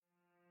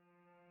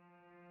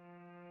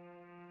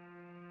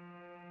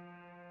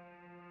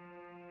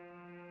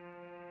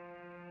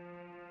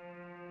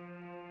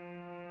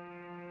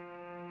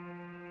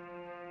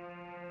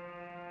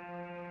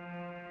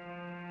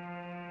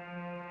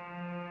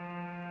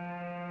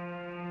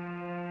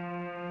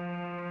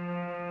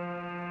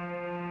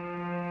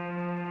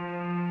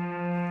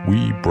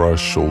We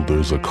brushed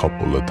shoulders a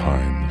couple of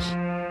times,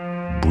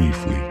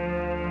 briefly.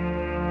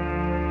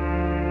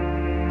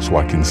 So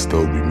I can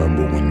still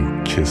remember when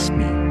you kissed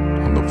me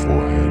on the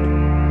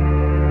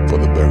forehead for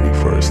the very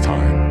first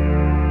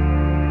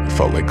time. It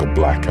felt like a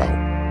blackout.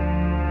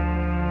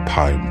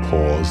 Time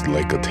paused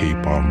like a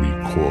tape on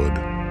record.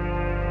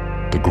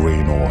 The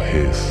grain all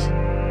hiss,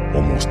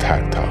 almost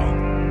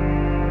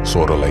tactile,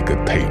 sorta like a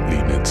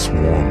tightly knit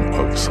swarm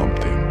of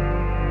something.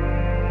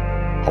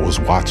 I was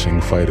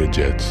watching fighter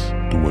jets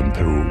doing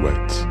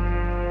pirouettes,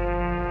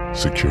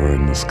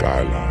 securing the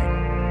skyline.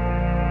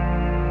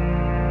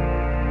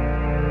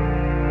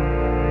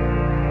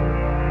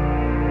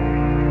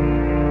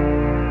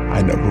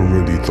 I never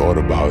really thought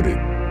about it,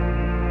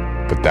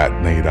 but that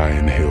night I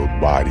inhaled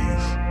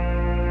bodies,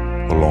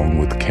 along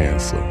with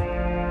cancer,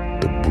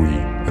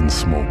 debris, and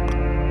smoke.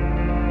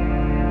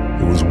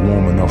 It was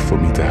warm enough for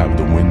me to have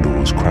the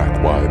windows cracked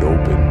wide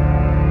open,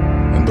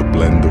 and the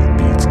blend of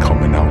beats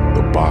coming out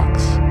the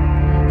box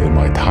in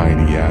my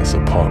tiny-ass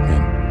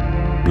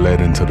apartment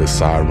bled into the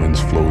sirens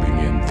floating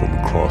in from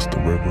across the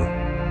river.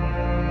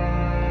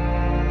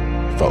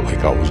 It felt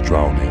like I was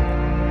drowning.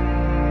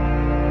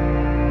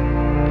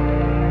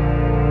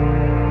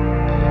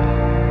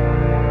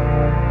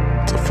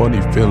 It's a funny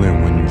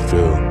feeling when you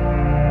feel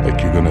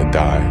like you're gonna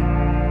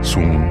die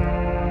soon,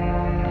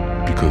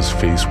 because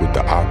faced with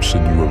the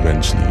option, you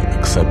eventually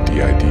accept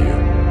the idea.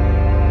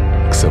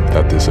 Except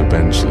that this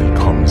eventually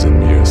comes in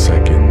mere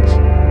seconds,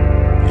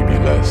 maybe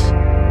less.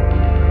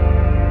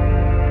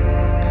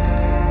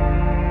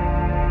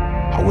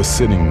 I was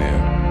sitting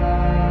there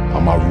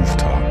on my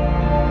rooftop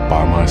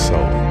by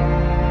myself,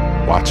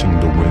 watching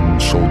the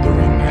wind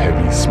shouldering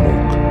heavy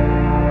smoke,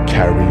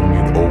 carrying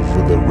it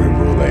over the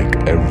river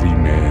like every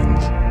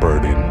man's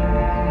burden.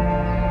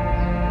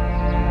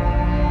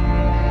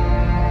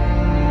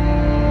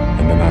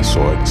 And then I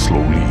saw it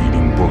slowly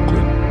eating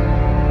Brooklyn,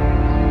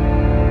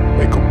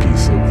 like a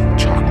piece of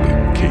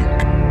chocolate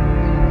cake.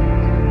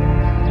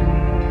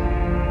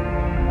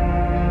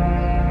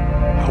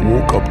 I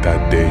woke up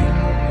that day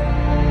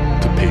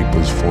to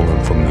papers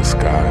falling from the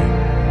sky,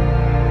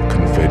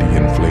 confetti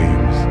and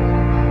flames,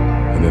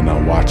 and then I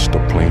watched the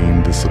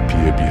plane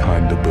disappear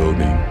behind the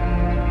building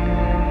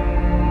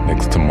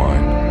next to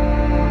mine,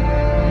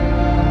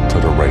 to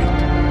the right.